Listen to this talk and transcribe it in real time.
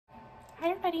Hi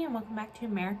everybody and welcome back to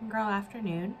American Girl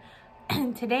Afternoon.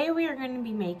 Today we are going to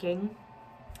be making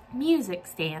music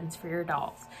stands for your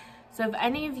dolls. So if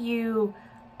any of you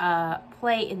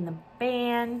play in the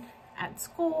band at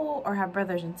school or have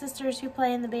brothers and sisters who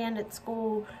play in the band at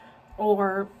school,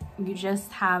 or you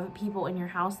just have people in your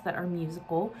house that are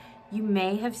musical, you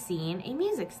may have seen a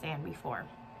music stand before.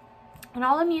 And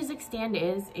all a music stand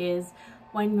is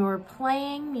when you're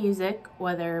playing music,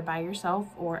 whether by yourself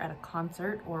or at a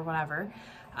concert or whatever,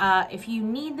 if you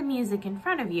need the music in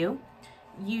front of you,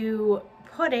 you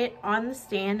put it on the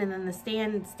stand and then the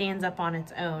stand stands up on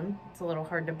its own. It's a little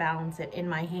hard to balance it in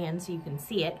my hand so you can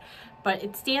see it, but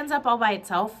it stands up all by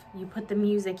itself. You put the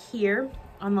music here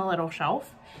on the little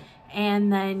shelf and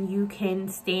then you can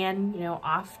stand,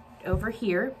 off over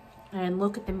here and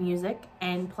look at the music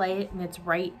and play it, and it's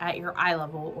right at your eye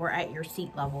level or at your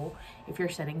seat level if you're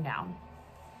sitting down.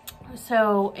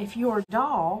 So if your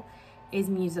doll is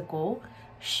musical,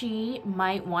 she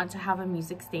might want to have a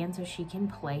music stand so she can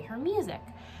play her music.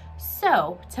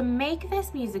 So to make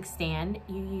this music stand,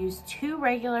 you use 2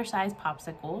 regular size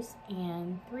popsicles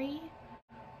and 3,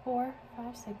 4,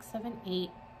 5, 6, 7, 8,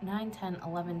 9, 10,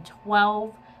 11,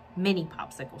 12 mini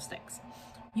popsicle sticks.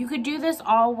 You could do this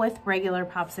all with regular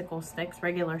popsicle sticks,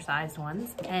 regular sized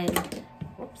ones, and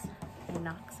whoops, I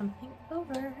knocked something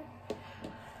over.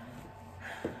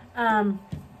 And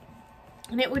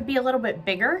it would be a little bit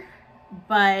bigger,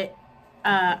 but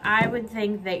I would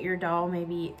think that your doll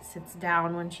maybe sits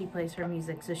down when she plays her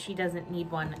music, so she doesn't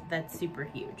need one that's super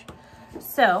huge.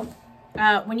 So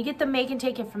when you get the Make and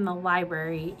Take It from the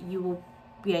library, you will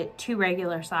get 2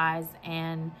 regular size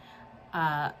and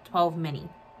 12 mini.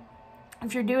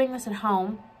 If you're doing this at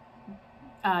home,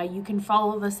 you can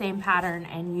follow the same pattern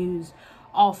and use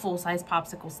all full-size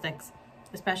popsicle sticks,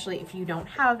 especially if you don't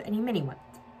have any mini ones.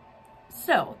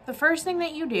 So the first thing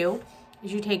that you do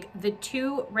is you take the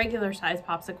 2 regular size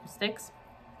popsicle sticks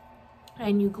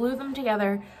and you glue them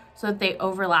together so that they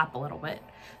overlap a little bit.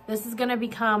 This is going to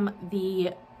become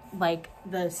the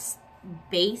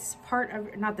base part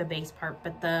of, not the base part,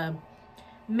 but the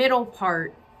middle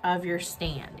part of your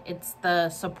stand. It's the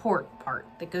support part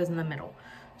that goes in the middle.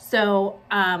 So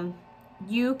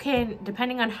you can,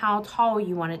 depending on how tall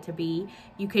you want it to be,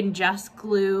 you can just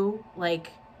glue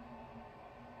like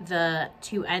the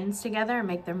 2 ends together and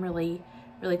make them really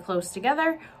close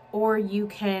together, or you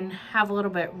can have a little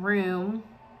bit room,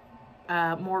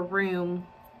 more room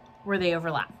where they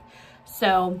overlap.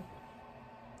 So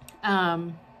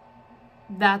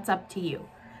that's up to you.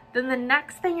 Then the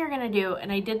next thing you're gonna do,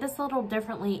 and I did this a little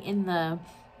differently in the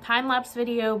time-lapse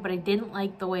video, but I didn't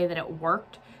like the way that it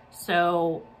worked.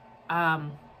 So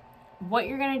what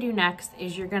you're gonna do next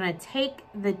is you're gonna take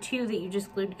the 2 that you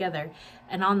just glued together,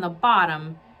 and on the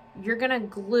bottom, you're gonna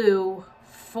glue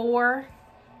 4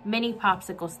 mini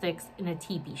popsicle sticks in a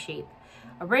teepee shape.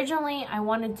 Originally, I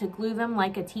wanted to glue them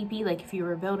like a teepee, like if you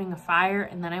were building a fire,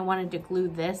 and then I wanted to glue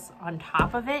this on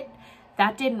top of it.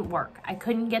 That didn't work. I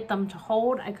couldn't get them to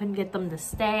hold. I couldn't get them to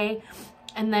stay.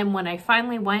 And then when I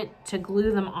finally went to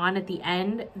glue them on at the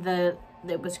end,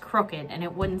 it was crooked and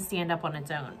it wouldn't stand up on its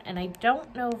own. And I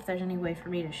don't know if there's any way for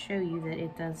me to show you that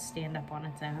it does stand up on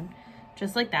its own.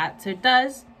 Just like that. So it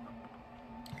does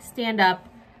stand up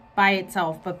by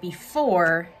itself, but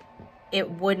before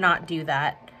it would not do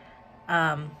that.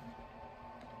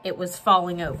 It was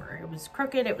falling over. It was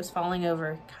crooked, it was falling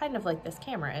over, kind of like this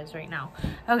camera is right now.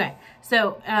 Okay,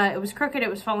 so it was crooked,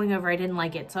 it was falling over, I didn't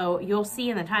like it. So you'll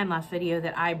see in the time-lapse video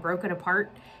that I broke it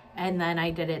apart and then I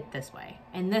did it this way.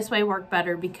 And this way worked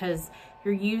better because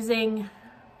you're using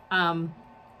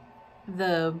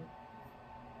the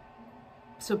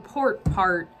support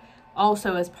part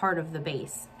also as part of the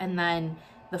base. And then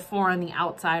the 4 on the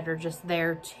outside are just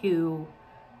there to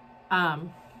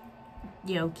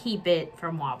keep it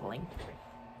from wobbling.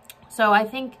 So I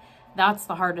think that's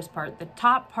the hardest part. The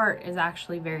top part is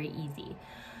actually very easy.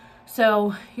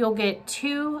 So you'll get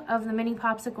 2 of the mini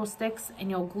popsicle sticks and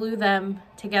you'll glue them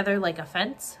together like a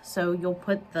fence. So you'll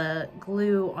put the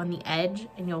glue on the edge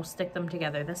and you'll stick them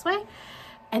together this way.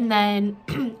 And then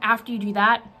after you do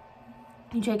that,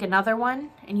 you take another one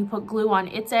and you put glue on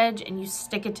its edge and you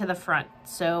stick it to the front.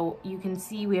 So you can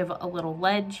see we have a little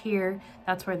ledge here.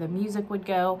 That's where the music would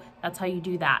go. That's how you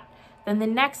do that. Then the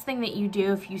next thing that you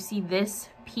do, if you see this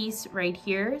piece right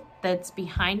here that's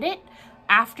behind it,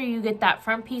 after you get that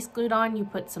front piece glued on, you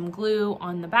put some glue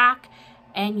on the back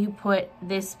and you put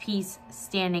this piece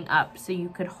standing up. So you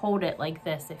could hold it like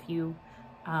this if you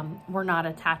were not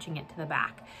attaching it to the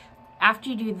back. After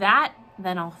you do that,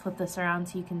 then I'll flip this around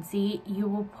so you can see, you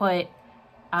will put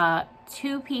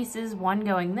 2 pieces, one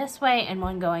going this way and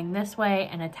one going this way,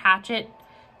 and attach it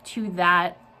to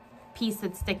that piece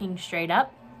that's sticking straight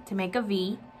up to make a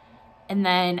V. And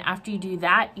then after you do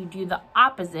that, you do the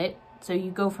opposite. So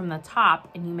you go from the top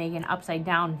and you make an upside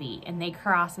down V, and they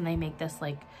cross and they make this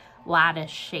like lattice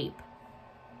shape.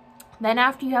 Then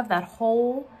after you have that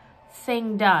whole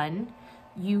thing done,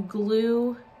 you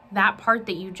glue that part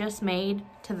that you just made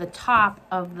to the top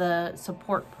of the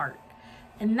support part.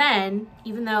 And then,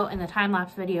 even though in the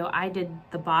time-lapse video I did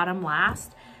the bottom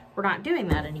last, we're not doing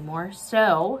that anymore.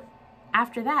 So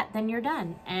after that, then you're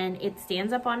done. And it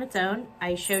stands up on its own.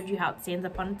 I showed you how it stands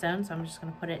up on its own, so I'm just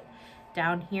gonna put it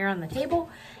down here on the table.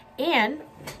 And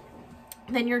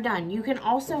then you're done. You can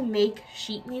also make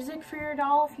sheet music for your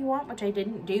doll if you want, which I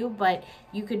didn't do, but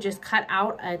you could just cut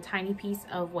out a tiny piece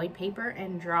of white paper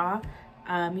and draw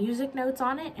music notes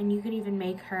on it, and you could even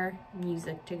make her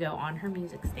music to go on her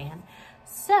music stand.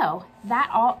 So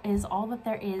that is all that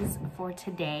there is for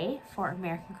today for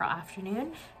American Girl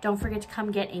Afternoon. Don't forget to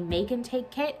come get a make and take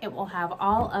kit. It will have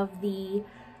all of the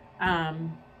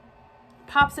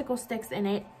popsicle sticks in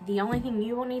it. The only thing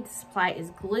you will need to supply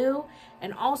is glue,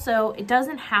 and also it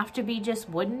doesn't have to be just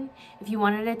wooden. If you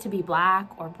wanted it to be black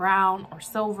or brown or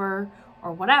silver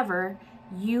or whatever,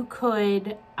 you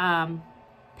could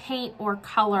paint or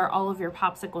color all of your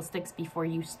popsicle sticks before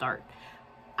you start.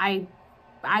 I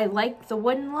like the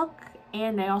wooden look,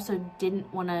 and I also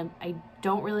I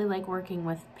don't really like working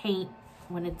with paint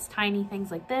when it's tiny things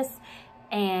like this,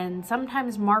 and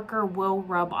sometimes marker will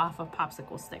rub off of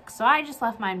popsicle sticks. So I just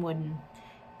left mine wooden.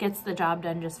 Gets the job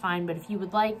done just fine, but if you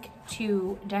would like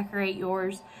to decorate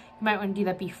yours, you might want to do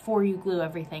that before you glue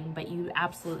everything, but you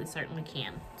absolutely certainly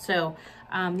can. So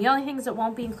the only things that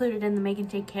won't be included in the make and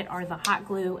take kit are the hot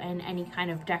glue and any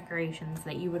kind of decorations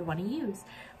that you would want to use.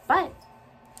 But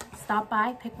stop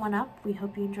by, pick one up. We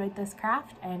hope you enjoyed this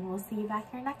craft, and we'll see you back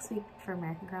here next week for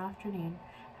American Girl Afternoon.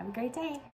 Have a great day.